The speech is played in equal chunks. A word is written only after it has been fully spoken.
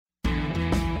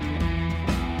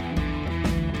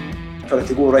for it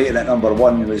to go right in at number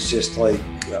one was just like,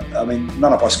 I mean,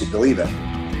 none of us could believe it.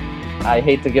 I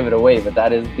hate to give it away, but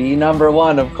that is the number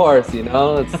one, of course, you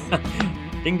know. It's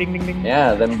ding, ding, ding, ding.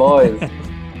 Yeah, them boys.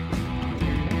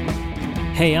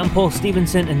 Hey, I'm Paul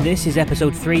Stevenson, and this is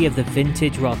episode 3 of the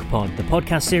Vintage Rock Pod, the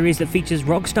podcast series that features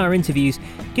rock star interviews,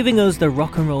 giving us the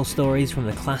rock and roll stories from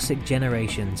the classic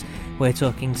generations. We're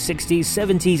talking 60s,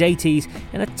 70s, 80s,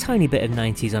 and a tiny bit of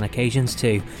 90s on occasions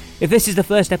too. If this is the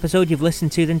first episode you've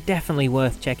listened to, then definitely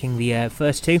worth checking the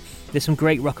first two. There's some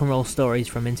great rock and roll stories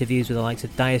from interviews with the likes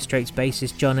of Dire Straits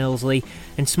bassist John Illsley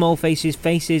and Small Faces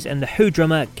Faces and the Who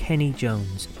drummer Kenny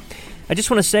Jones. I just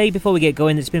want to say before we get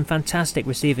going, it's been fantastic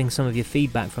receiving some of your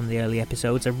feedback from the early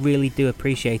episodes. I really do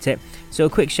appreciate it. So a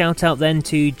quick shout out then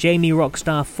to Jamie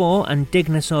Rockstar4 and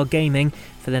Dignosaur Gaming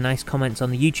for their nice comments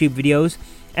on the YouTube videos,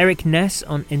 Eric Ness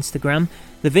on Instagram,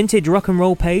 the Vintage Rock and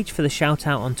Roll page for the shout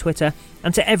out on Twitter,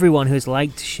 and to everyone who has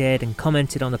liked, shared and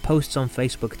commented on the posts on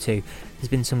Facebook too. There's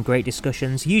been some great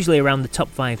discussions, usually around the top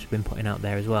 5s we've been putting out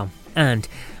there as well. And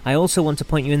I also want to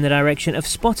point you in the direction of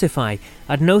Spotify.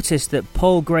 I'd noticed that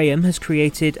Paul Graham has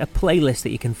created a playlist that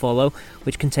you can follow,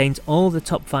 which contains all the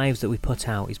top 5s that we put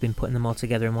out. He's been putting them all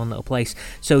together in one little place.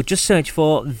 So just search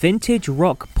for Vintage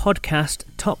Rock Podcast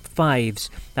Top 5s.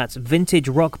 That's Vintage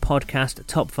Rock Podcast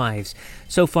Top 5s.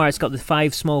 So far it's got the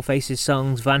 5 Small Faces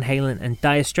songs, Van Halen and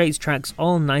Dire Straits tracks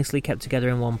all nicely kept together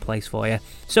in one place for you.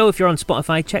 So if you're on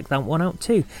Spotify, check that one out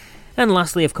too. And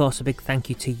lastly, of course, a big thank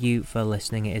you to you for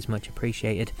listening. It is much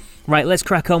appreciated. Right, let's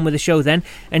crack on with the show then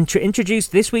and introduce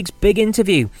this week's big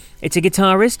interview. It's a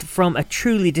guitarist from a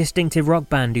truly distinctive rock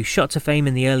band who shot to fame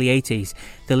in the early 80s.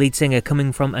 The lead singer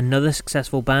coming from another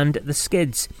successful band, The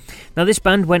Skids. Now, this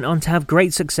band went on to have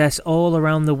great success all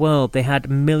around the world. They had a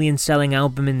million-selling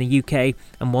album in the UK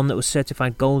and one that was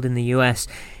certified gold in the US.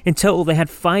 In total, they had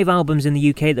 5 albums in the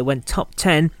UK that went top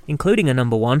 10, including a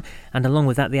number 1, and along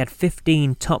with that, they had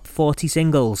 15 top 40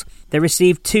 singles. They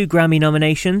received 2 Grammy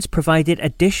nominations, provided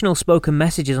additional spoken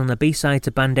messages on the B-side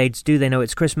to Band Aid's Do They Know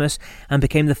It's Christmas, and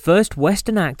became the first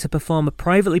Western act to perform a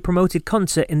privately promoted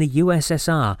concert in the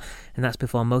USSR, and that's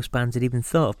before most bands had even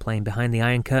thought of playing behind the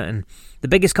Iron Curtain. The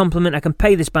biggest compliment I can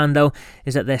pay this band, though,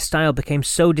 is that their style became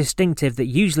so distinctive that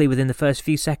usually within the first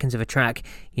few seconds of a track,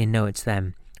 you know it's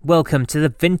them. Welcome to the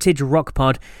Vintage Rock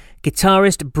Pod,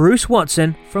 guitarist Bruce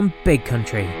Watson from Big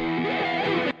Country.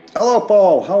 Hello,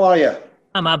 Paul. How are you?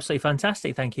 I'm absolutely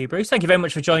fantastic, thank you, Bruce. Thank you very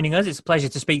much for joining us. It's a pleasure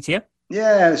to speak to you.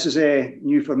 Yeah, this is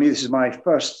new for me. This is my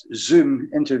first Zoom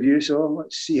interview, so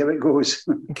let's see how it goes.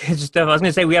 Good stuff. I was going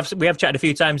to say, we have chatted a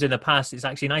few times in the past. It's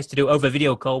actually nice to do it over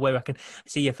video call where I can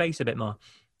see your face a bit more.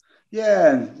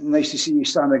 Yeah, and nice to see you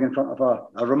standing in front of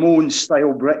a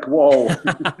Ramones-style brick wall.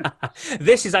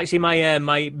 This is actually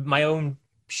my own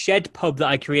shed pub that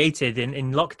I created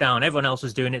in lockdown. Everyone else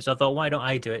was doing it, so I thought, why don't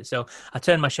I do it? So I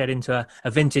turned my shed into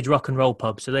a vintage rock and roll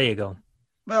pub. So there you go.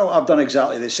 Well, I've done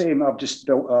exactly the same. I've just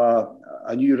built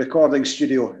a new recording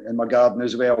studio in my garden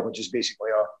as well, which is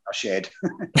basically a shed.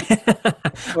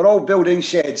 We're all building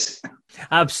sheds.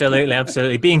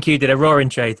 Absolutely. B&Q did a roaring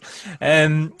trade.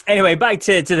 Anyway, back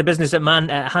to the business at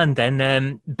hand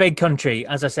then. Big Country,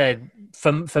 as I said,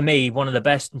 for me, one of the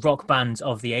best rock bands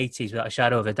of the 80s, without a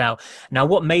shadow of a doubt. Now,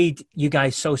 what made you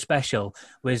guys so special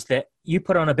was that you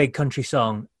put on a Big Country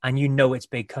song and you know it's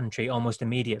Big Country almost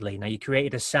immediately. Now, you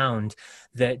created a sound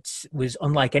that was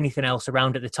unlike anything else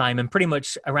around at the time and pretty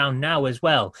much around now as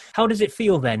well. How does it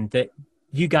feel then that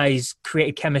you guys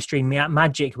created chemistry,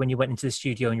 magic when you went into the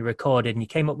studio and you recorded and you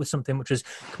came up with something which was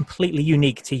completely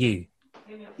unique to you?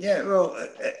 Yeah, well,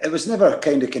 it was never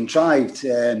kind of contrived.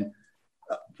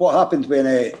 What happened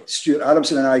when Stuart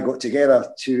Adamson and I got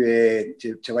together to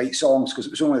write songs, because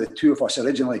it was only the two of us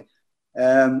originally.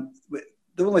 The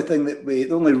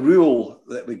only rule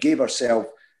that we gave ourselves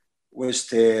was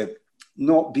to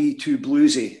not be too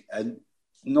bluesy and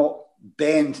not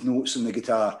bend notes on the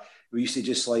guitar. We used to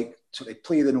just sort of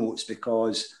play the notes,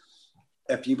 because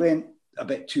if you went a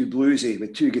bit too bluesy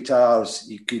with 2 guitars,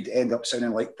 you could end up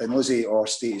sounding like Thin Lizzy or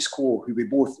Status Quo, who we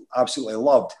both absolutely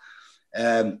loved.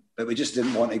 But we just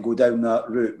didn't want to go down that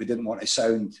route. We didn't want to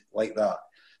sound like that.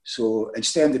 So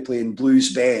instead of playing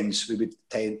blues bends, we would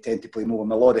tend to play more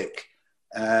melodic.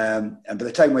 And by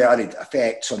the time we added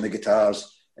effects on the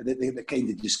guitars, they kind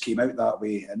of just came out that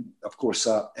way. And of course,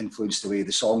 that influenced the way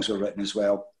the songs were written as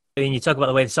well. And you talk about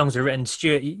the way the songs are written,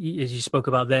 Stuart, as you spoke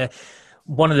about there,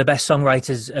 one of the best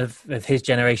songwriters of his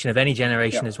generation, of any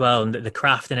generation as well, and the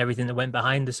craft and everything that went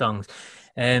behind the songs.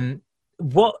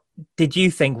 What did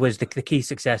you think was the key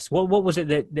success? What was it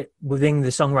that within the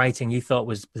songwriting you thought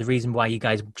was the reason why you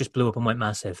guys just blew up and went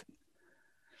massive?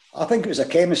 I think it was a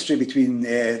chemistry between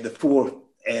the 4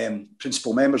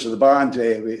 principal members of the band,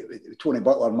 Tony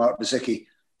Butler and Mark Bazicki,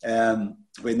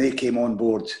 when they came on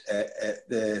board,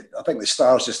 I think the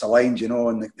stars just aligned,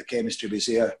 and the chemistry was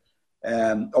there.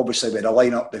 Obviously, we had a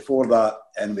lineup before that,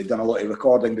 and we'd done a lot of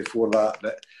recording before that.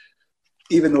 But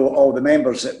even though all the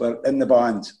members that were in the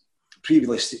band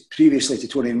previously to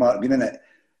Tony and Mark being in it,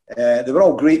 they were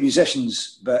all great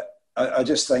musicians. But I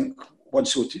just think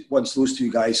once those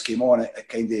two guys came on, it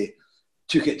kind of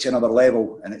took it to another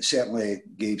level, and it certainly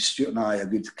gave Stuart and I a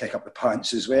good kick up the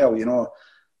pants as well,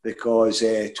 because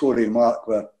Tony and Mark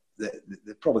were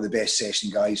probably the best session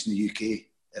guys in the UK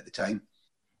at the time.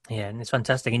 Yeah, and it's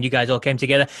fantastic. And you guys all came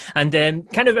together. And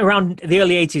kind of around the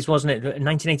early 80s, wasn't it?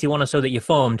 1981 or so that you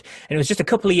formed. And it was just a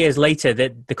couple of years later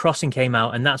that The Crossing came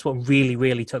out, and that's what really,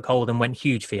 really took hold and went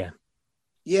huge for you.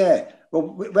 Yeah. Well,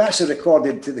 we actually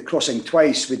recorded The Crossing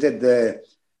twice. We did the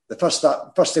first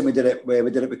time we did it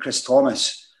with Chris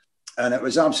Thomas, and it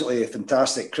was absolutely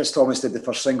fantastic. Chris Thomas did the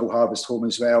first single, Harvest Home,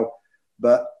 as well.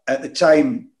 But at the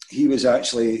time, he was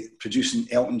actually producing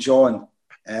Elton John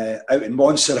out in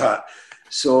Montserrat.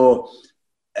 So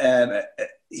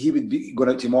he would be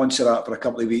going out to Montserrat for a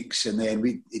couple of weeks, and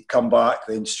then he'd come back.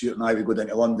 Then Stuart and I would go down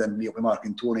to London, meet up with Mark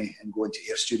and Tony, and go into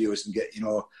Air Studios and get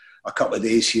a couple of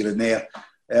days here and there.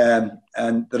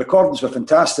 And the recordings were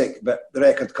fantastic, but the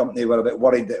record company were a bit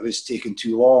worried that it was taking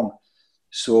too long.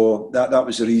 So that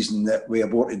was the reason that we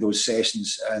aborted those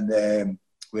sessions, and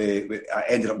I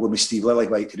ended up going with Steve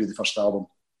Lillywhite to do the first album.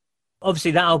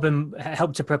 Obviously, that album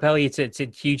helped to propel you to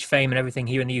huge fame and everything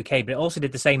here in the UK, but it also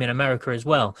did the same in America as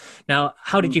well. Now,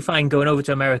 how did you find going over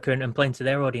to America and playing to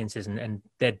their audiences and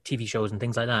their TV shows and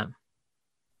things like that?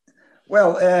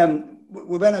 Well,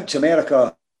 we went out to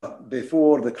America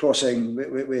before The Crossing.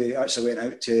 We actually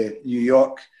went out to New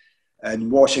York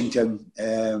and Washington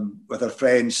with our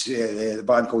friends, the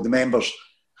band called The Members,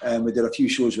 and we did a few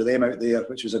shows with them out there,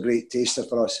 which was a great taster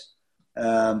for us.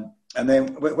 And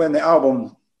then when the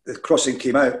album The Crossing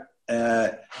came out,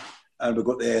 and we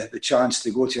got the chance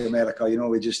to go to America, we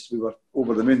were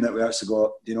over the moon that we actually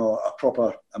got, a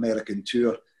proper American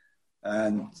tour.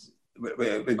 And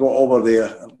we got over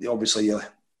there. Obviously,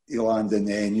 you land in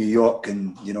New York,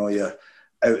 and you're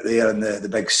out there in the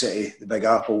big city, the Big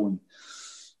Apple,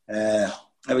 and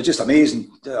it was just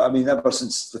amazing. I mean, ever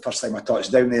since the first time I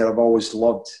touched down there, I've always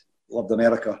loved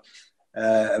America.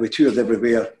 We toured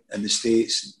everywhere in the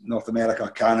States, North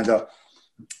America, Canada.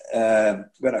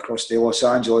 Went across to Los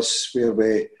Angeles, where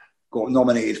we got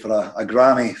nominated for a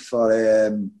Grammy for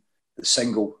the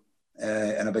single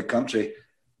in a big country,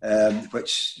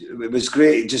 which it was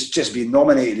great. Just being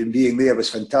nominated and being there was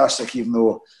fantastic, even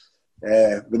though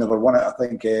we never won it. I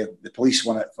think the Police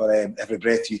won it for Every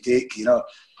Breath You Take,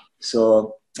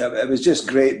 So it was just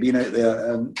great being out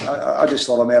there, and I just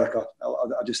love America.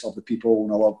 I just love the people,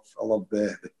 and I love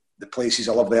the places.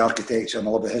 I love the architecture, and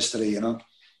I love the history, And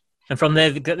from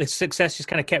there, the success just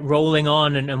kind of kept rolling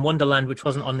on, and Wonderland, which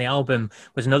wasn't on the album,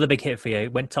 was another big hit for you.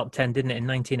 It went top 10, didn't it, in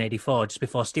 1984, just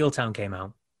before Steeltown came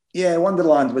out? Yeah,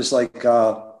 Wonderland was like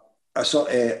a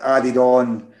sort of added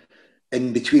on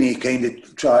in between a kind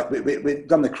of track. We'd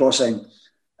done The Crossing,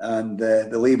 and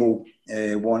the label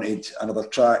wanted another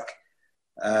track.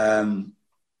 And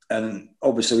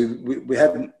obviously we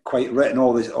hadn't quite written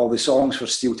all the songs for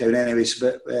Steeltown anyways,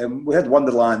 but we had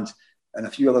Wonderland and a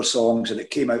few other songs, and it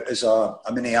came out as a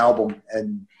mini album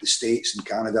in the States and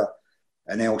Canada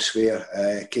and elsewhere.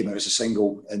 It came out as a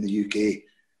single in the UK.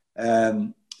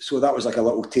 So that was like a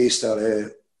little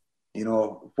taster,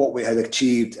 what we had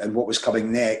achieved and what was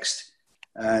coming next.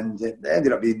 And it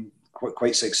ended up being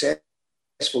quite successful,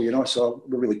 so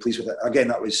we're really pleased with it. Again,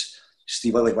 that was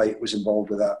Steve Lillywhite was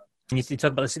involved with that. And you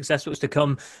talk about the success that was to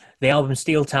come. The album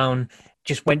Steeltown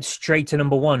just went straight to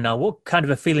number one. Now, what kind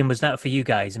of a feeling was that for you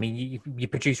guys? I mean, you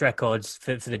produce records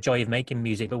for the joy of making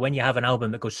music, but when you have an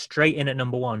album that goes straight in at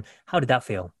number one, how did that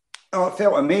feel? Oh, it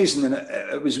felt amazing, and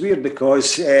it was weird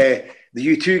because the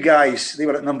U2 guys, they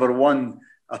were at number one,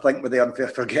 I think, with the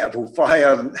Unforgettable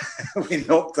Fire, and we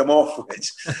knocked them off,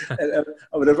 which I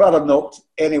would have rather knocked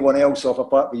anyone else off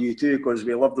apart from U2, because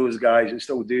we love those guys, we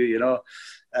still do,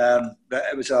 but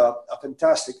it was a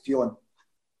fantastic feeling.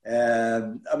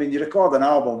 I mean, you record an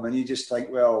album and you just think,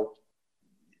 well,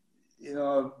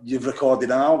 you've recorded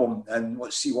an album and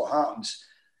let's see what happens.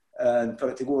 And for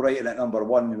it to go right in at number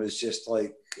one was just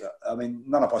like, I mean,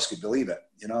 none of us could believe it,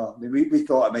 I mean, we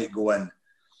thought it might go in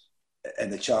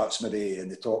the charts, maybe in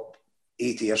the top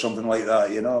 80 or something like that,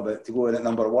 but to go in at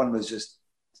number one was just,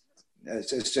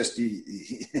 it's just,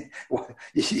 you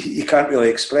can't really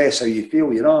express how you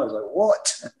feel, It's like,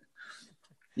 what?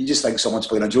 You just think someone's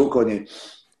playing a joke on you.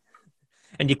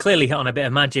 And you clearly hit on a bit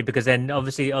of magic, because then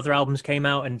obviously other albums came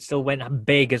out and still went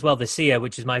big as well. The Sia,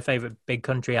 which is my favourite big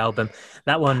country album,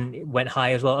 that one went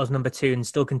high as well. It was number 2 and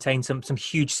still contained some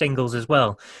huge singles as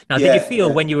well. Now, did you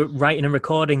feel when you were writing and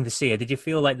recording the Sia, did you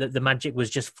feel like the magic was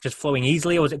just flowing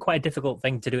easily, or was it quite a difficult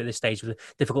thing to do at this stage with a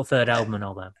difficult third album and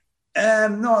all that?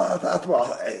 No,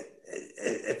 well,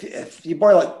 if you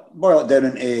boil it down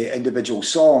into individual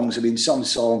songs, I mean, some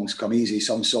songs come easy,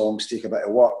 some songs take a bit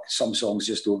of work, some songs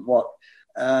just don't work.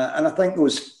 And I think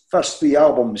those first 3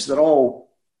 albums, they're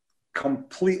all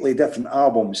completely different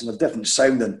albums and they're different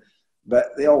sounding,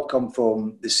 but they all come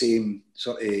from the same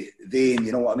sort of vein,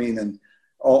 you know what I mean? And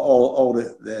all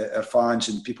our fans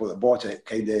and people that bought it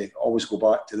kind of always go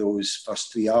back to those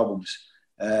first 3 albums.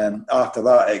 After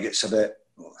that, it gets a bit,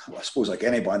 I suppose like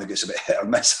any band, it gets a bit hit or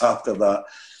miss after that.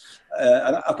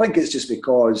 And I think it's just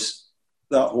because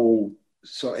that whole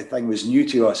sort of thing was new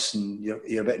to us, and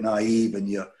you're a bit naive, and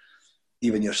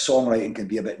even your songwriting can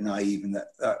be a bit naive, and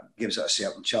that gives it a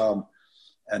certain charm.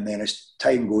 And then as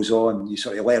time goes on, you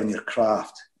sort of learn your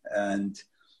craft and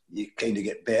you kind of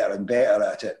get better and better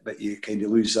at it, but you kind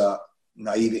of lose that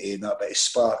naivety and that bit of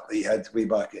spark that you had way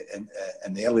back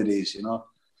in the early days, you know.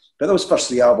 But those first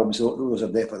 3 albums, those are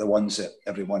definitely the ones that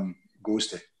everyone goes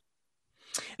to.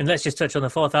 And let's just touch on the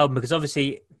 4th album, because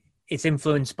obviously it's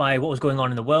influenced by what was going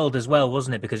on in the world as well,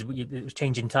 wasn't it? Because it was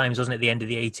changing times, wasn't it, at the end of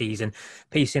the 80s, and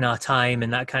Peace in Our Time,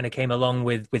 and that kind of came along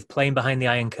with Playing Behind the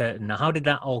Iron Curtain. Now, how did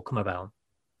that all come about?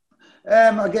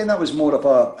 Again, that was more of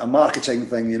a marketing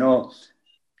thing, you know.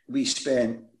 We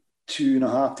spent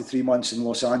 2.5 to 3 months in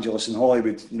Los Angeles and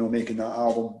Hollywood, you know, making that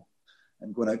album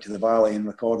and going out to the Valley and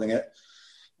recording it.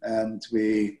 And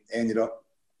we ended up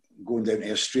going down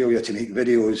to Australia to make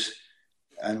videos,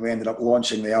 and we ended up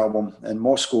launching the album in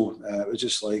Moscow. It was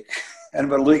just like, and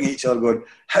we're looking at each other going,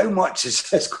 how much is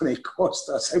this going to cost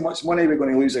us? How much money are we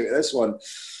going to lose out of this one?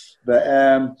 But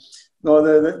no,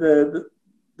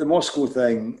 the Moscow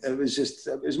thing, it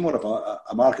was more of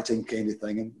a marketing kind of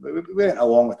thing, and we went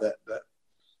along with it. But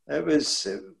it was,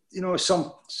 you know,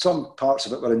 some parts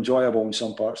of it were enjoyable and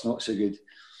some parts not so good.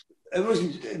 It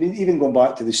wasn't, I mean, even going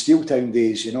back to the Steeltown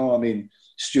days, you know, I mean,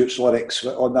 Stuart's lyrics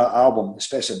on that album,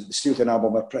 especially the Steeltown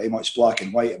album, were pretty much black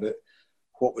and white about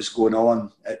what was going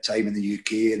on at the time in the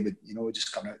UK, and, you know,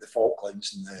 just coming out of the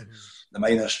Falklands and the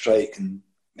miners' strike and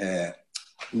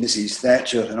Mrs.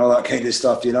 Thatcher and all that kind of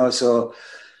stuff, you know. So,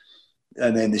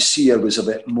 and then the Sia was a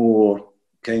bit more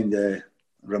kind of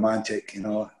romantic, you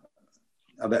know,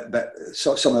 a bit.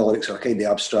 Some of the lyrics are kind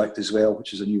of abstract as well,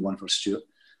 which is a new one for Stuart.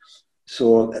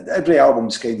 So every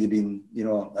album's kind of been, you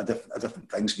know, a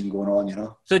different thing's been going on, you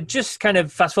know. So just kind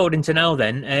of fast forward into now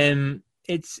then,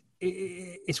 it's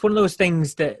one of those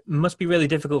things that must be really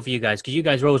difficult for you guys, because you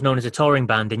guys are always known as a touring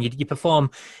band, and you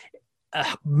perform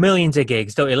millions of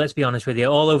gigs, don't you? Let's be honest with you,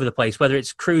 all over the place, whether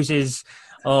it's cruises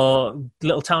or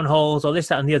little town halls or this,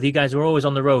 that and the other. You guys are always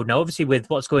on the road. Now, obviously with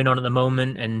what's going on at the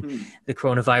moment and the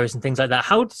coronavirus and things like that,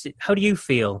 how do you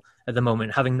feel at the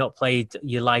moment, having not played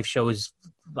your live shows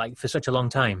like for such a long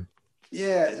time?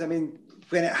 Yeah, I mean,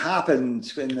 when it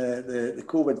happened, when the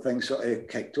COVID thing sort of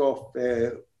kicked off,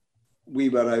 we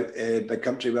were out, Big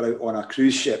Country were out on a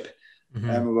cruise ship,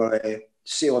 and we were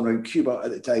sailing around Cuba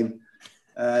at the time,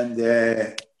 and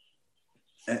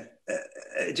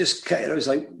it just kind of, it was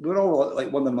like, we're all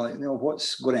like wondering, like, you know,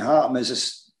 what's going to happen? Is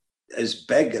this as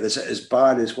big or is it as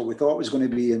bad as what we thought it was going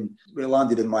to be? And we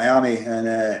landed in Miami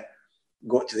and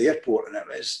got to the airport, and it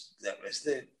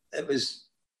was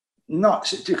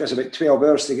nuts. It took us about 12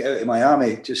 hours to get out of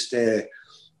Miami. Just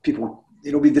people,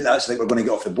 you know, we didn't actually think we were going to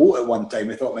get off the boat at one time.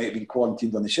 We thought we might have been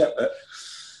quarantined on the ship, but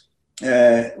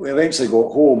we eventually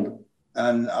got home,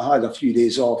 and I had a few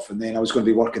days off, and then I was going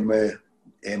to be working with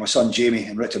my son Jamie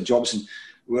and Richard Jobson.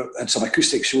 We had some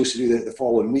acoustic shows to do the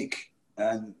following week,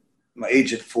 and my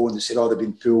agent phoned and said, "Oh, they've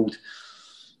been pulled."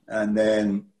 And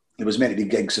then there was meant to be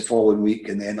gigs the following week,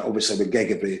 and then obviously we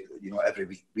gig every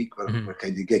week. We're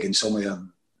kind of gigging somewhere.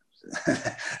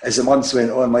 As the months went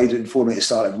on, my agent phoned me to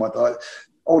start every month.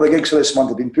 All the gigs for this month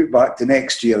have been put back to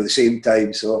next year at the same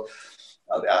time. So,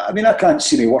 I mean, I can't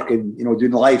see me working, you know,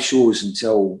 doing live shows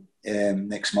until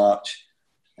next March,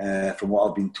 from what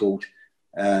I've been told.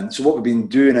 So what we've been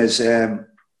doing is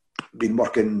been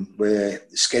working with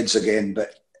Skids again,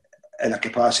 but in a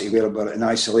capacity where we're in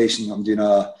isolation. I'm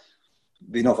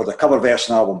being offered a cover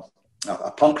version album,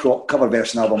 a punk rock cover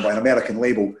version album by an American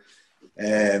label,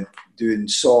 doing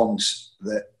songs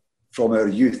that from our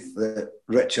youth that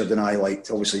Richard and I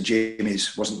liked. Obviously,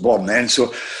 Jamie's wasn't born then,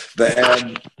 so we're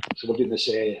doing this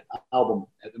album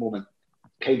at the moment,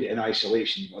 kind of in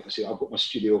isolation. Like I say, I've got my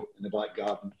studio in the back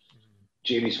garden.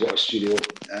 Jamie's got a studio,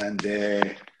 and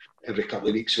every couple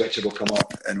of weeks Switcher will come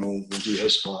up and we'll do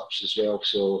his parts as well.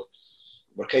 So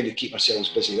we're kind of keeping ourselves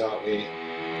busy that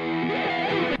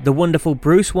way. The wonderful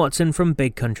Bruce Watson from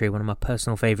Big Country, one of my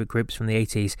personal favourite groups from the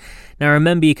 80s. Now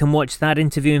remember, you can watch that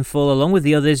interview in full along with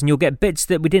the others, and you'll get bits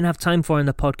that we didn't have time for in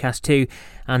the podcast too,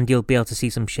 and you'll be able to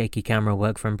see some shaky camera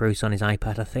work from Bruce on his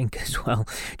iPad, I think, as well.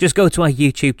 Just go to our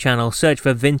YouTube channel, search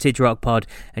for Vintage Rock Pod,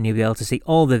 and you'll be able to see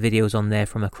all the videos on there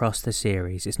from across the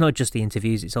series. It's not just the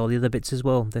interviews, it's all the other bits as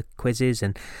well, the quizzes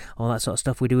and all that sort of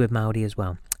stuff we do with Maudie as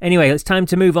well. Anyway, it's time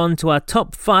to move on to our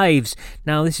top fives.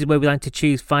 Now, this is where we like to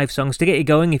choose 5 songs to get you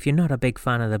going if you're not a big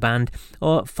fan of the band,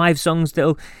 or 5 songs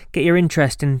that'll get your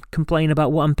interest and complain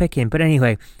about what I'm picking. But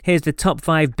anyway, here's the top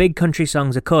 5 Big Country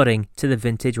songs according to the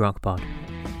Vintage Rock Pod.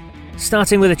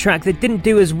 Starting with a track that didn't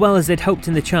do as well as they'd hoped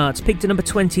in the charts, peaked at number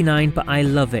 29, but I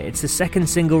love it. It's the second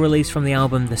single released from the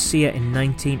album The Seer in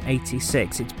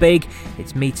 1986. It's big,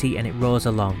 it's meaty, and it roars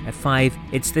along. At 5,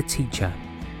 it's The Teacher.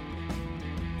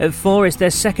 At 4, it's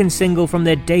their second single from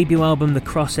their debut album The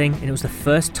Crossing, and it was the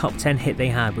first top 10 hit they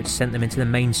had, which sent them into the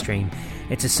mainstream.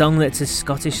 It's a song that's as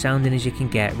Scottish sounding as you can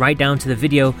get, right down to the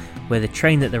video where the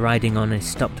train that they're riding on is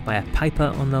stopped by a piper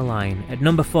on the line. At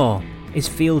number 4 is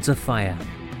Fields of Fire.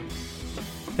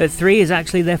 At 3 is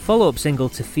actually their follow-up single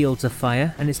to Fields of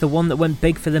Fire, and it's the one that went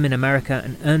big for them in America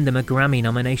and earned them a Grammy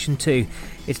nomination too.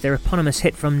 It's their eponymous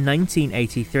hit from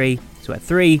 1983, so at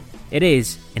 3, it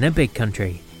is In a Big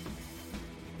Country.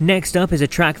 Next up is a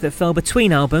track that fell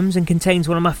between albums and contains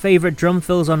one of my favourite drum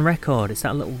fills on record. It's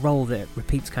that little roll that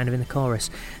repeats kind of in the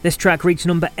chorus. This track reached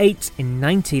number 8 in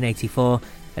 1984,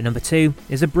 and number 2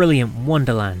 is a brilliant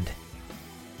Wonderland.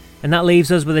 And that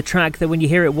leaves us with a track that when you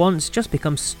hear it once just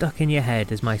becomes stuck in your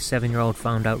head, as my 7-year-old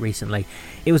found out recently.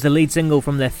 It was the lead single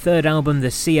from their third album,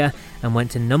 The Seer, and went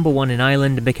to number 1 in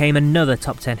Ireland and became another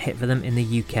top 10 hit for them in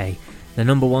the UK. The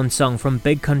number 1 song from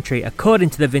Big Country, according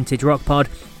to the Vintage Rock Pod,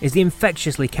 is the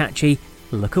infectiously catchy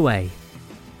Look Away.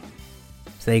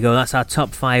 So there you go, that's our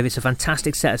top 5. It's a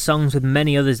fantastic set of songs with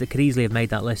many others that could easily have made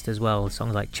that list as well.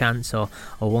 Songs like Chance or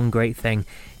One Great Thing.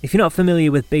 If you're not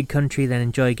familiar with Big Country, then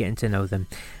enjoy getting to know them.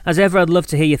 As ever, I'd love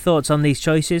to hear your thoughts on these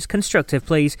choices. Constructive,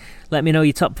 please. Let me know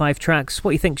your top 5 tracks,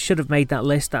 what you think should have made that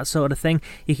list, that sort of thing.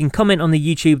 You can comment on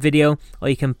the YouTube video, or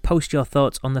you can post your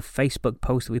thoughts on the Facebook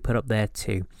post that we put up there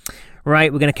too.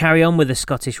 Right, we're going to carry on with the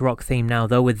Scottish rock theme now,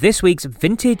 though, with this week's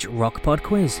Vintage Rock Pod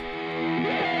quiz.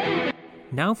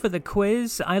 Now for the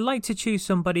quiz, I like to choose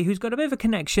somebody who's got a bit of a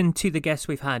connection to the guests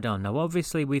we've had on. Now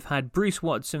obviously we've had Bruce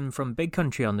Watson from Big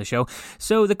Country on the show,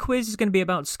 so the quiz is going to be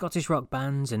about Scottish rock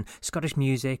bands and Scottish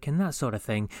music and that sort of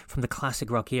thing from the classic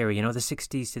rock era, you know, the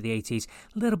 60s to the 80s,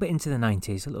 a little bit into the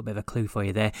 90s, a little bit of a clue for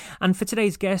you there. And for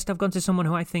today's guest, I've gone to someone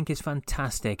who I think is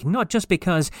fantastic, not just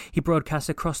because he broadcasts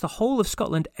across the whole of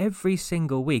Scotland every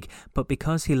single week, but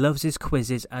because he loves his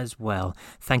quizzes as well.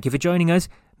 Thank you for joining us,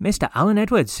 Mr. Alan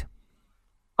Edwards.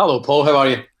 Hello, Paul. How are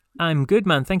you? I'm good,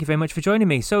 man. Thank you very much for joining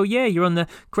me. So, yeah, you're on the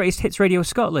Greatest Hits Radio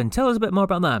Scotland. Tell us a bit more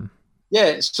about that.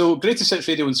 Yeah, so Greatest Hits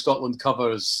Radio in Scotland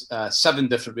covers 7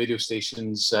 different radio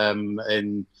stations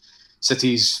in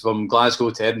cities from Glasgow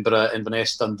to Edinburgh,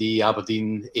 Inverness, Dundee,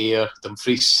 Aberdeen, Ayr,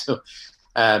 Dumfries,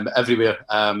 everywhere.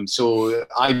 So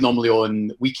I'm normally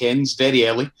on weekends very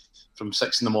early from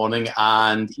 6 in the morning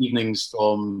and evenings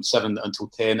from 7 until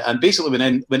 10. And basically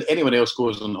when anyone else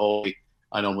goes on holiday,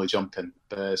 I normally jump in.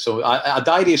 So a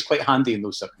diary is quite handy in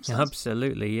those circumstances.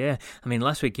 Absolutely, yeah. I mean,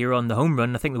 last week you were on the home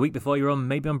run. I think the week before you were on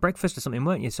maybe on breakfast or something,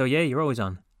 weren't you? So, yeah, you're always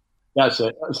on. That's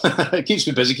it. It keeps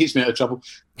me busy, keeps me out of trouble.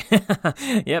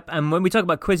 Yep, and when we talk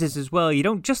about quizzes as well, you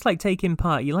don't just like taking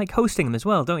part, you like hosting them as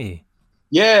well, don't you?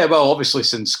 Yeah, well, obviously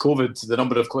since COVID, the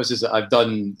number of quizzes that I've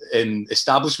done in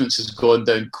establishments has gone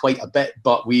down quite a bit,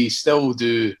 but we still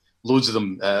do loads of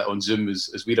them on Zoom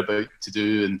as we're about to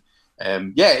do, and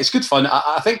yeah, it's good fun.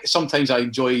 I think sometimes I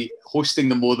enjoy hosting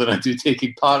them more than I do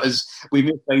taking part, as we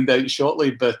may find out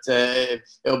shortly. But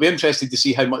it'll be interesting to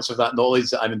see how much of that knowledge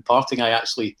that I'm imparting I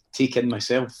actually take in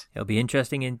myself. It'll be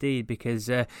interesting indeed, because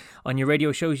on your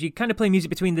radio shows you kind of play music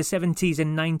between the 70s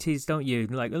and 90s, don't you?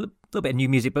 Like a little bit of new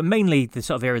music, but mainly the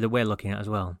sort of era that we're looking at as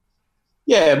well.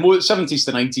 Yeah, 70s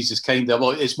to 90s is kind of, well,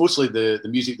 it's mostly the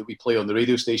music that we play on the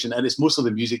radio station, and it's mostly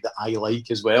the music that I like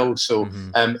as well. So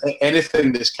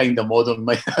anything that's kind of modern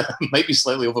might be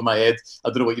slightly over my head. I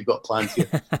don't know what you've got planned here.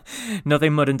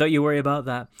 Nothing modern, don't you worry about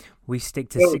that. We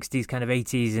stick to 60s, kind of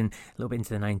 80s, and a little bit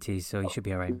into the 90s, so you should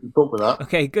be all right. Cope with that.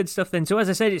 Okay, good stuff then. So as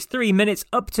I said, it's 3 minutes,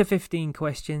 up to 15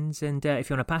 questions, and if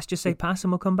you want to pass, just say pass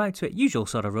and we'll come back to it. Usual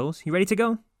sort of rules. You ready to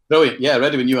go? Brilliant. Yeah,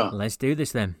 ready when you are. Let's do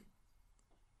this then.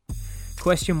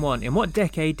 Question 1. In what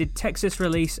decade did Texas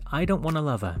release I Don't Want a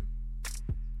Lover?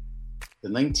 The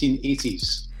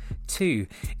 1980s. 2.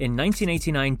 In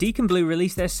 1989, Deacon Blue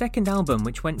released their second album,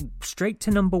 which went straight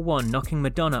to number 1, knocking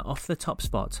Madonna off the top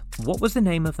spot. What was the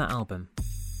name of that album?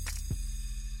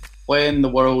 When the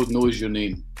World Knows Your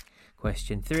Name.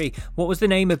 Question 3. What was the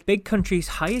name of Big Country's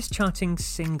highest charting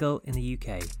single in the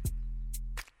UK?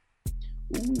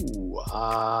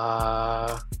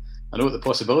 I know what the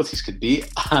possibilities could be.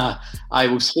 I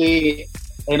will say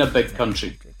In a Big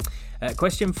Country.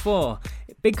 Question 4.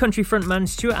 Big Country frontman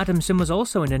Stuart Adamson was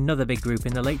also in another big group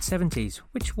in the late 70s.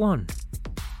 Which one?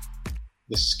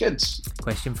 The Skids.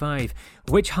 Question 5.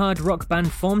 Which hard rock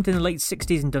band formed in the late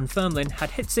 60s in Dunfermline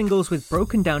had hit singles with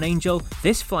Broken Down Angel,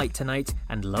 This Flight Tonight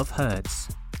and Love Hurts?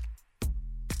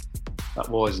 That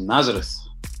was Nazareth.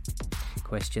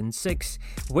 Question 6.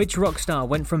 Which rock star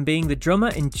went from being the drummer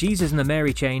in Jesus and the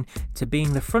Mary Chain to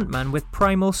being the frontman with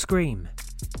Primal Scream?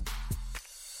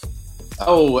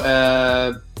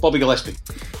 Bobby Gillespie.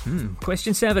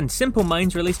 Question 7. Simple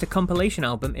Minds released a compilation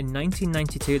album in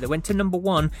 1992 that went to number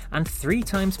 1 and 3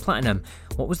 times platinum.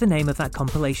 What was the name of that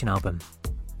compilation album?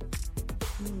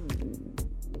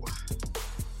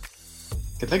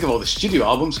 I can think of all the studio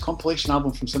albums. Compilation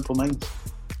album from Simple Minds.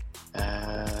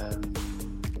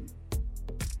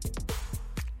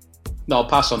 No, I'll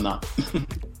pass on that.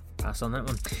 Pass on that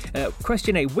one.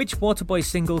 Question 8. Which Waterboy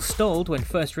single stalled when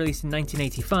first released in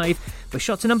 1985 but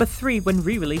shot to number 3 when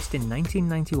re-released in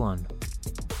 1991?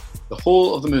 The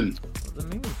Whole of the Moon.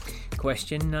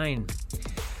 Question 9.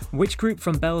 Which group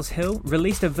from Bells Hill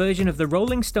released a version of the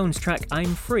Rolling Stones track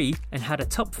I'm Free and had a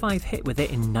top 5 hit with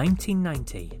it in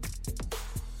 1990?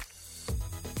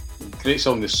 Great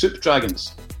song, The Soup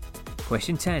Dragons.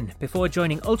 Question 10. Before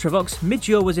joining Ultravox,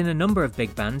 Midgeo was in a number of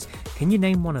big bands. Can you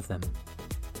name one of them?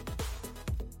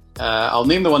 I'll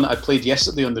name the one that I played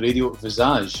yesterday on the radio,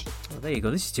 Visage. Oh, there you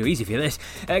go. This is too easy for you, this.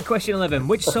 Question 11.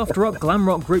 Which soft rock, glam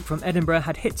rock group from Edinburgh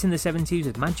had hits in the 70s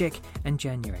with Magic and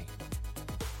January?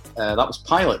 That was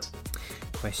Pilot.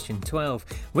 Question 12.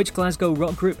 Which Glasgow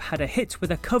rock group had a hit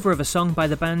with a cover of a song by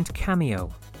the band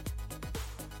Cameo?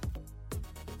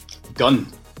 Gun.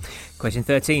 Question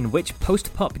 13. Which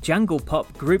post-pop jangle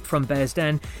pop group from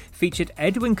Bearsden featured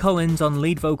Edwyn Collins on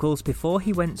lead vocals before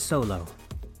he went solo?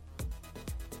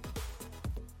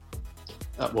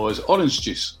 That was Orange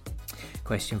Juice.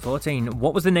 Question 14.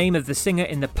 What was the name of the singer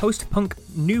in the post-punk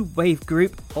new wave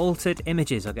group Altered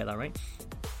Images? I'll get that right.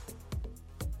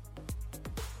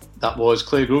 That was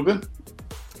Claire Grogan.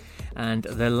 And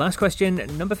the last question,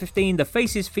 number 15. The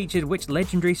Faces featured which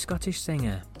legendary Scottish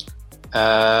singer?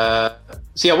 I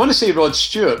want to say Rod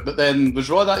Stewart, but then was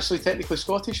Rod actually technically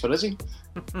Scottish, or is he?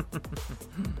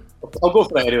 I'll go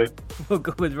for it anyway. We'll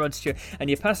go with Rod Stewart. And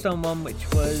you passed on one, which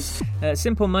was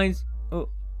Simple Minds.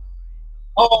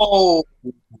 Oh!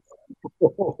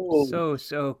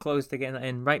 So close to getting that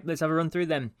in. Right, let's have a run through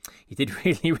them. You did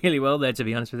really, really well there, to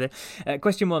be honest with you.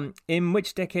 Question 1. In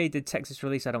which decade did Texas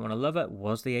release I Don't Want to Love It?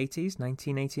 Was the 80s,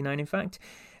 1989 in fact.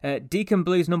 Deacon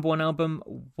Blue's number 1 album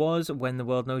was When the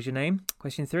World Knows Your Name.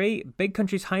 Question 3. Big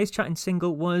Country's highest charting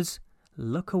single was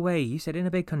Look Away. You said In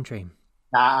a Big Country.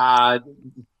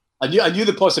 I knew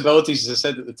the possibilities, as I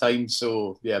said at the time,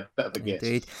 so yeah, bit of a guess.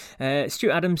 Indeed.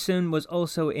 Stuart Adamson was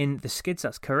also in The Skids,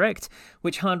 that's correct.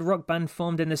 Which hard rock band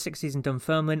formed in the 60s in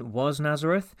Dunfermline was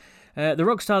Nazareth? The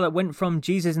rock star that went from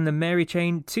Jesus and the Mary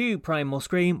Chain to Primal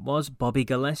Scream was Bobby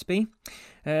Gillespie.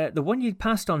 The one you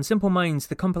passed on, Simple Minds,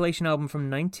 the compilation album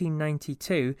from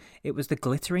 1992, it was The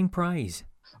Glittering Prize.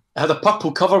 It had a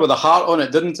purple cover with a heart on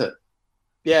it, didn't it?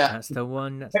 Yeah. That's the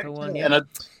one, yeah. And I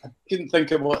couldn't think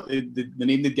of what the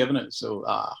name they'd given it, so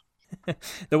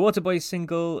The Waterboys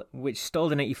single, which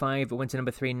stalled in 85 but went to number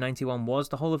 3 in 91, was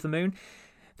The Whole of the Moon.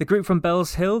 The group from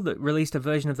Bells Hill that released a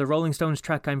version of the Rolling Stones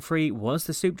track I'm Free was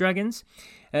the Soup Dragons.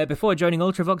 Before joining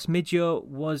Ultravox, Midgeo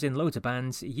was in loads of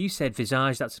bands. You said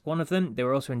Visage, that's one of them.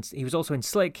 He was also in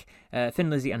Slick, Thin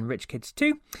Lizzy and Rich Kids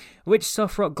 2. Which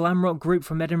soft rock, glam rock group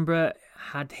from Edinburgh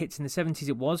had hits in the 70s?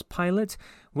 It was Pilot.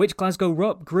 Which Glasgow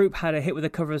rock group had a hit with a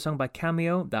cover of a song by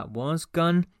Cameo? That was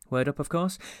Gun. Word Up, of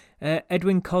course.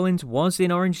 Edwyn Collins was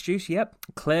in Orange Juice, yep.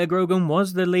 Claire Grogan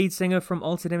was the lead singer from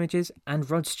Altered Images, and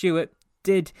Rod Stewart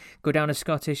did go down as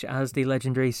Scottish as the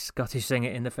legendary Scottish singer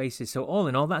in The Faces. So all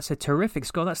in all, that's a terrific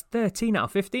score. That's 13 out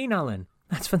of 15, Alan.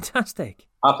 That's fantastic.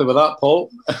 Happy with that,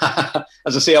 Paul.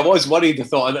 As I say, I was worried. I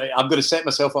thought I'm going to set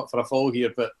myself up for a fall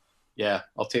here, but yeah,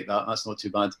 I'll take that. That's not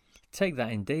too bad. Take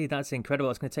that indeed. That's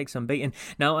incredible. It's going to take some beating.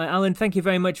 Now, Alan, thank you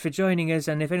very much for joining us.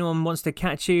 And if anyone wants to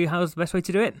catch you, how's the best way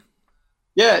to do it?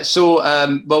 Yeah, so,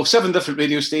 7 different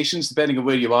radio stations, depending on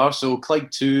where you are. So,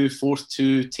 Clyde 2, Forth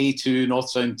 2, Tay 2, North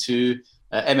Sound 2,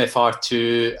 MFR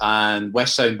 2, and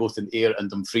West Sound, both in Ayr and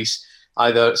Dumfries.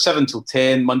 either 7 till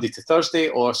 10, Monday to Thursday,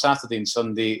 or Saturday and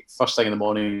Sunday, first thing in the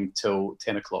morning till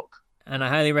 10 o'clock. And I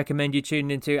highly recommend you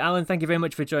tuning into. Alan, thank you very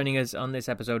much for joining us on this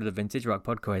episode of the Vintage Rock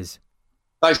Pod Quiz.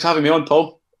 Thanks for having me on,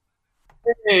 Paul.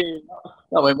 Hey,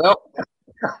 that went well.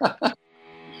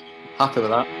 Happy with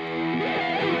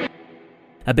that.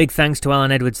 A big thanks to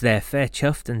Alan Edwards there. Fair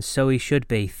chuffed, and so he should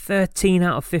be. 13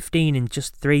 out of 15 in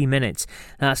just 3 minutes.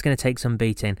 That's going to take some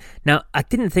beating. Now, I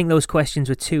didn't think those questions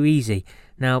were too easy.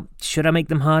 Now, should I make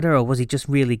them harder, or was he just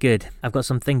really good? I've got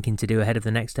some thinking to do ahead of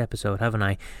the next episode, haven't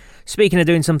I? Speaking of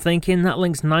doing some thinking, that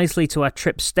links nicely to our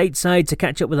trip stateside to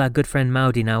catch up with our good friend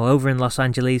Maudie now over in Los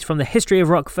Angeles from the History of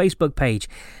Rock Facebook page.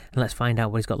 And let's find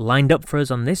out what he's got lined up for us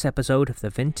on this episode of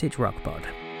the Vintage Rock Pod.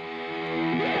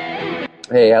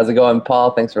 Hey, how's it going,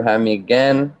 Paul? Thanks for having me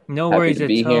again. No Happy worries to at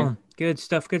be all. here. Good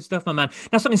stuff, my man.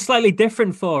 Now, something slightly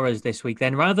different for us this week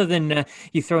then. Rather than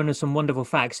you throwing us some wonderful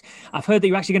facts, I've heard that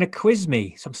you're actually going to quiz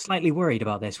me, so I'm slightly worried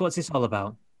about this. What's this all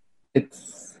about?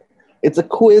 It's a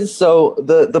quiz. So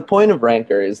the point of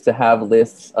Ranker is to have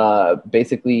lists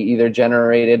basically either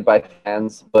generated by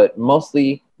fans, but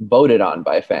mostly voted on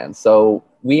by fans. So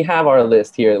we have our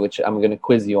list here, which I'm going to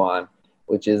quiz you on,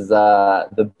 which is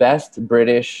the best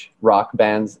British rock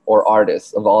bands or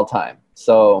artists of all time.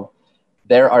 So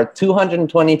there are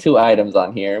 222 items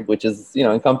on here, which is,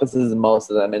 encompasses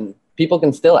most of them. And people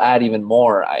can still add even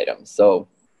more items. So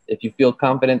if you feel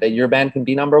confident that your band can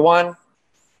be number one,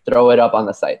 throw it up on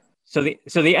the site. So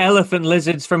the Elephant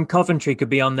Lizards from Coventry could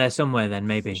be on there somewhere then,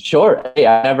 maybe. Sure. Hey,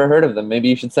 I never heard of them. Maybe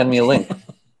you should send me a link.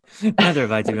 Neither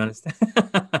have I, to be honest.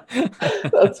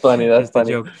 That's funny. That's just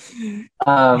funny. A joke.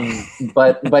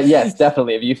 But yes,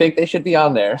 definitely. If you think they should be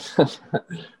on there.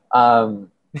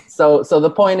 So the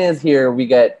point is here, we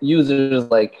get users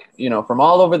from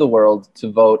all over the world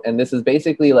to vote. And this is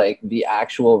basically like the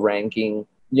actual ranking.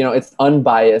 It's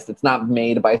unbiased. It's not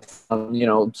made by some,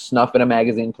 snuff in a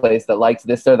magazine place that likes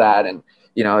this or that. And,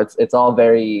 it's all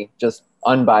very just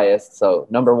unbiased. So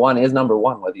number one is number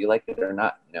one, whether you like it or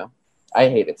not, I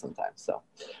hate it sometimes. So,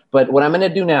 but what I'm going to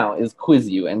do now is quiz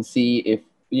you and see if,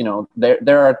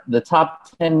 there are the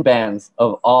top 10 bands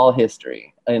of all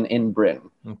history in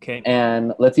Britain. Okay.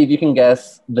 And let's see if you can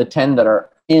guess the 10 that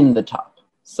are in the top.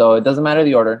 So it doesn't matter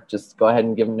the order. Just go ahead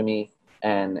and give them to me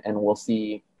and we'll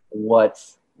see what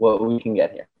we can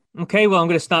get here. Okay, well, I'm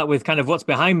going to start with kind of what's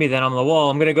behind me then on the wall.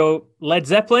 I'm going to go Led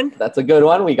Zeppelin. That's a good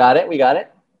one. We got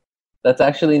it. That's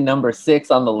actually number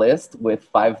 6 on the list with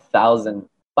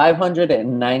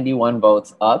 5,591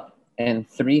 votes up and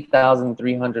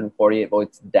 3,348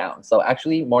 votes down. So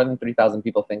actually more than 3,000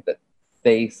 people think that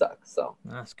they suck. So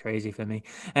that's crazy for me.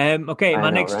 Okay,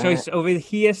 my next right? choice over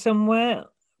here somewhere.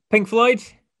 Pink Floyd.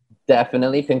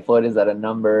 Definitely. Pink Floyd is at a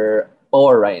number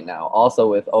 4 right now, also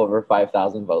with over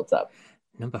 5,000 votes up.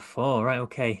 Number 4, right,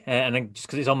 okay. And then just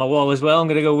because it's on my wall as well, I'm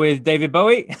going to go with David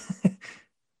Bowie.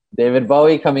 David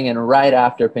Bowie coming in right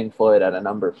after Pink Floyd at a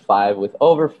number 5 with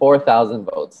over 4,000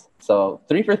 votes. So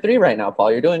 3 for 3 right now, Paul.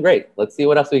 You're doing great. Let's see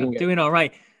what else we can get. Doing all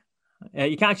right.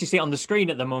 You can't actually see it on the screen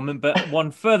at the moment, but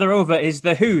one further over is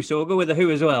The Who, so we'll go with The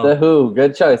Who as well. The Who,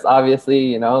 good choice.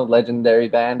 Obviously, legendary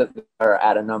band are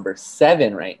at a number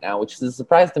 7 right now, which is a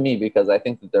surprise to me because I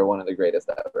think that they're one of the greatest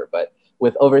ever. But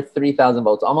with over 3,000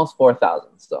 votes, almost 4,000.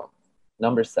 So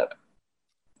number 7.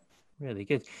 Really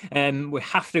good. We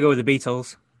have to go with the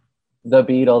Beatles. The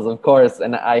Beatles, of course.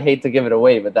 And I hate to give it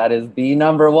away, but that is the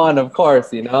number 1, of course.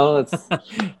 It's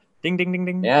Ding, ding, ding,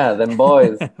 ding. Yeah, them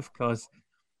boys. Of course.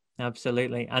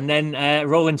 Absolutely. And then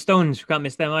Rolling Stones, can't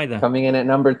miss them either. Coming in at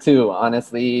number 2,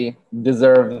 honestly,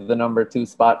 deserve the number 2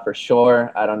 spot for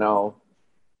sure. I don't know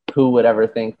who would ever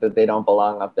think that they don't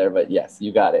belong up there, but yes,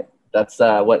 you got it. That's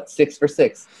 6 for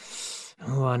 6.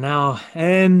 Oh, now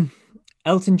Elton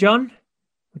John,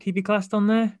 would he be classed on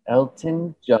there?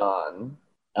 Elton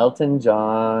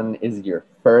John is your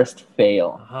first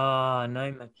fail. Oh,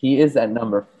 no, man. He is at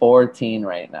number 14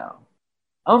 right now.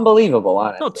 Unbelievable,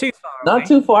 honestly. Not too far. Not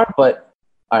too far, but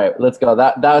all right, let's go.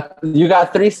 That you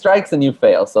got 3 strikes and you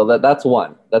fail, so that's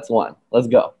 1. That's 1. Let's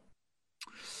go.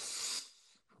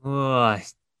 Oh,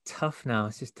 it's tough now.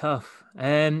 It's just tough.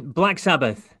 Black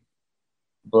Sabbath.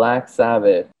 Black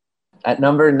Sabbath at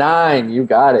number 9. You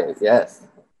got it. Yes,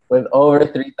 with over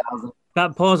 3,000.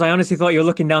 That pause, I honestly thought you were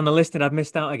looking down the list and I've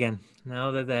missed out again.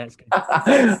 No, they're there.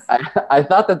 I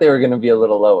thought that they were going to be a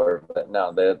little lower, but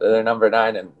no, they're number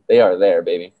 9 and they are there,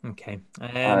 baby. Okay. All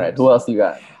right. Who else you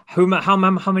got? How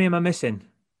many am I missing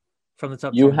from the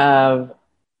top? You 10? have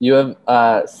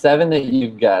 7 that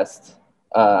you've guessed,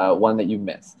 one that you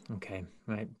missed. Okay,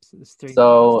 right. So there's 3.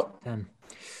 So 10.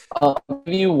 I'll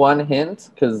give you one hint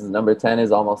because number 10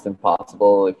 is almost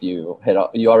impossible if you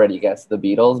you already guessed the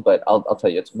Beatles, but I'll tell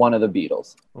you it's one of the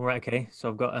Beatles. All right, okay. So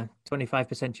I've got a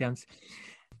 25% chance.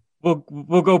 We'll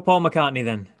go Paul McCartney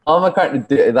then. Paul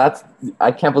McCartney,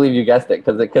 I can't believe you guessed it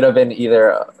because it could have been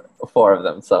either 4 of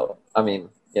them. So, I mean,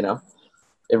 you know,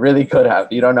 it really could have.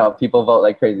 You don't know. People vote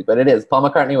like crazy, but it is Paul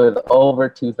McCartney with over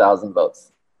 2,000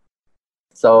 votes.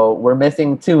 So we're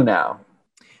missing 2 now.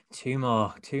 2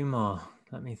 more.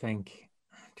 Let me think.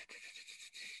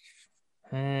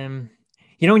 You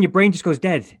know, when your brain just goes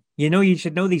dead, you know you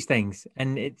should know these things,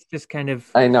 and it's just kind of.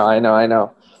 I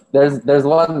know. There's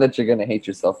one that you're gonna hate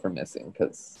yourself for missing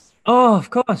because. Oh, of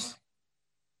course.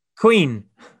 Queen.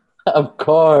 Of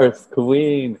course,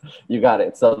 Queen. You got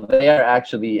it. So they are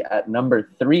actually at number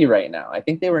 3 right now. I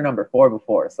think they were number 4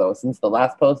 before. So since the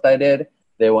last post I did,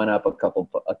 they went up a couple.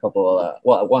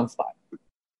 One spot,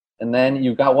 and then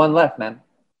you've got one left, man.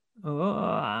 Oh,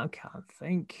 I can't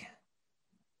think.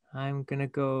 I'm gonna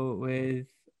go with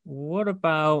what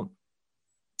about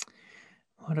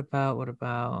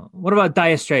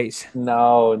Dire Straits?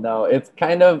 No. It's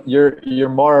kind of you're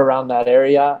more around that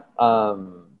area.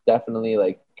 Definitely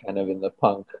like kind of in the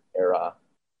punk era.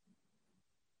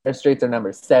 Dire Straits are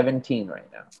number 17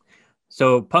 right now.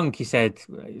 So punk, you said,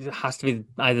 it has to be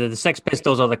either the Sex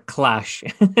Pistols or the Clash.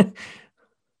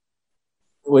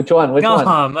 Which one?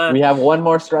 Man. We have one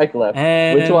more strike left.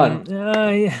 Which one?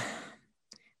 Yeah.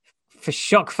 For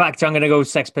shock factor, I'm going to go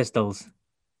Sex Pistols.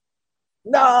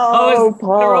 No,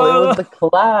 Paul, it was the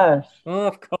Clash. Oh,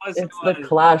 of course it's the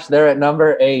Clash. They're at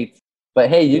number 8. But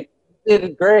hey, you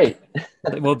did great.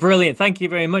 Well, brilliant. Thank you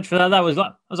very much for that. That was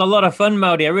a lot of fun,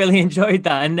 Maudie. I really enjoyed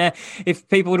that. And if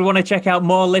people would want to check out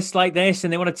more lists like this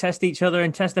and they want to test each other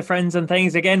and test their friends and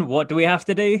things again, what do we have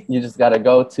to do? You just got to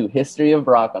go to History of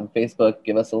Rock on Facebook,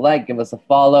 give us a like, give us a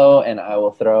follow, and I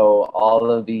will throw all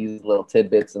of these little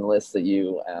tidbits and lists at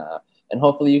you. And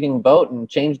hopefully you can vote and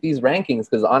change these rankings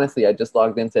because honestly, I just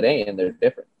logged in today and they're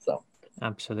different. So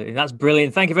absolutely. That's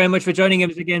brilliant. Thank you very much for joining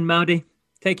us again, Maudie.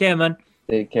 Take care, man.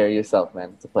 Take care of yourself,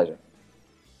 man. It's a pleasure.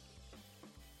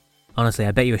 Honestly,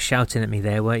 I bet you were shouting at me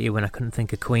there, weren't you, when I couldn't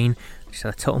think of Queen? Just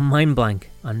had a total mind blank,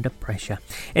 under pressure.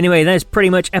 Anyway, there's pretty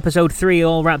much episode 3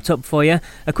 all wrapped up for you.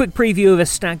 A quick preview of a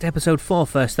stacked episode 4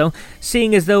 first, though.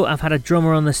 Seeing as though I've had a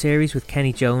drummer on the series with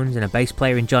Kenny Jones and a bass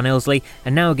player in John Ilsley,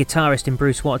 and now a guitarist in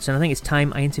Bruce Watson, I think it's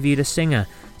time I interviewed a singer.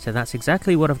 So that's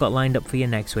exactly what I've got lined up for you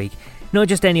next week. Not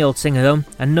just any old singer though,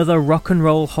 another Rock and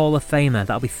Roll Hall of Famer.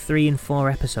 That'll be 3 and 4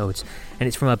 episodes. And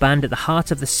it's from a band at the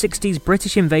heart of the 60s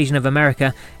British invasion of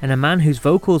America and a man whose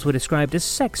vocals were described as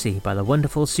sexy by the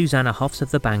wonderful Susanna Hoffs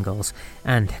of the Bangles.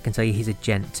 And I can tell you he's a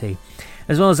gent too.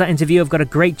 As well as that interview, I've got a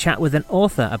great chat with an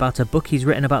author about a book he's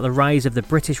written about the rise of the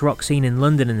British rock scene in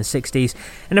London in the 60s.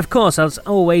 And of course, as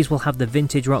always, we'll have the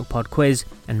Vintage Rock Pod quiz,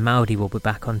 and Maudie will be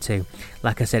back on too.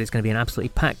 Like I said, it's going to be an absolutely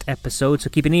packed episode,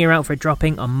 so keep an ear out for it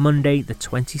dropping on Monday, the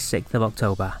 26th of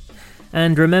October.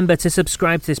 And remember to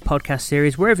subscribe to this podcast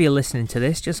series wherever you're listening to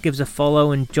this. Just give us a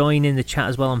follow and join in the chat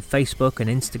as well on Facebook and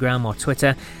Instagram or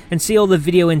Twitter, and see all the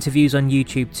video interviews on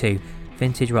YouTube too.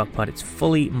 Vintage Rock Pod, it's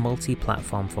fully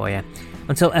multi-platform for you.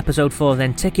 Until episode 4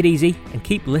 then, take it easy and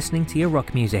keep listening to your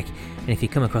rock music. And if you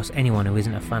come across anyone who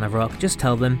isn't a fan of rock, just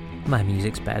tell them my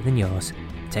music's better than yours.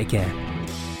 Take care.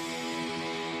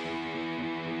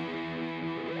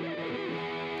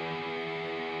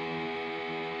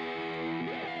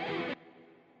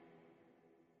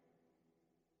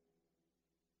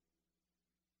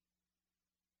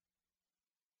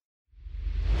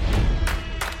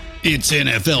 It's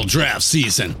NFL draft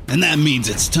season, and that means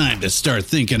it's time to start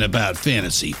thinking about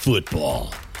fantasy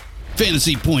football.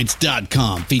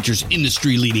 FantasyPoints.com features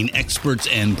industry-leading experts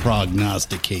and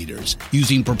prognosticators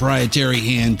using proprietary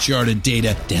hand-charted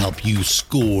data to help you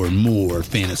score more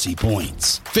fantasy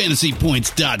points.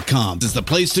 FantasyPoints.com is the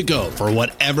place to go for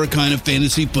whatever kind of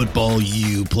fantasy football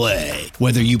you play.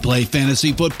 Whether you play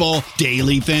fantasy football,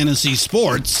 daily fantasy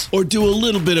sports, or do a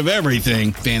little bit of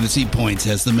everything, Fantasy Points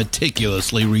has the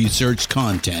meticulously researched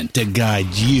content to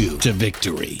guide you to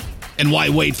victory. And why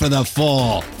wait for the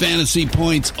fall? Fantasy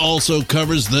Points also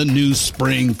covers the new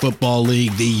spring football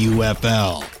league, the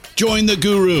UFL. Join the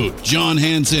guru, John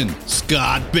Hansen,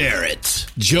 Scott Barrett,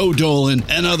 Joe Dolan,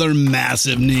 and other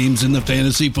massive names in the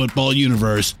fantasy football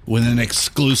universe with an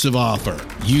exclusive offer.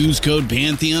 Use code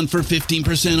Pantheon for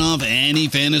 15% off any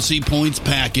Fantasy Points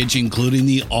package, including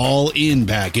the all-in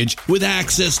package, with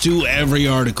access to every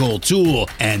article, tool,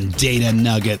 and data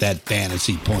nugget that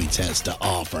Fantasy Points has to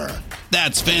offer.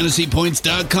 That's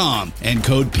fantasypoints.com and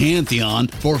code Pantheon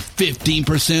for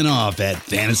 15% off at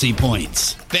Fantasy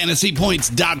Points.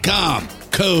 Fantasypoints.com,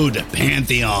 code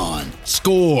Pantheon.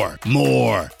 Score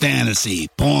more fantasy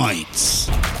points.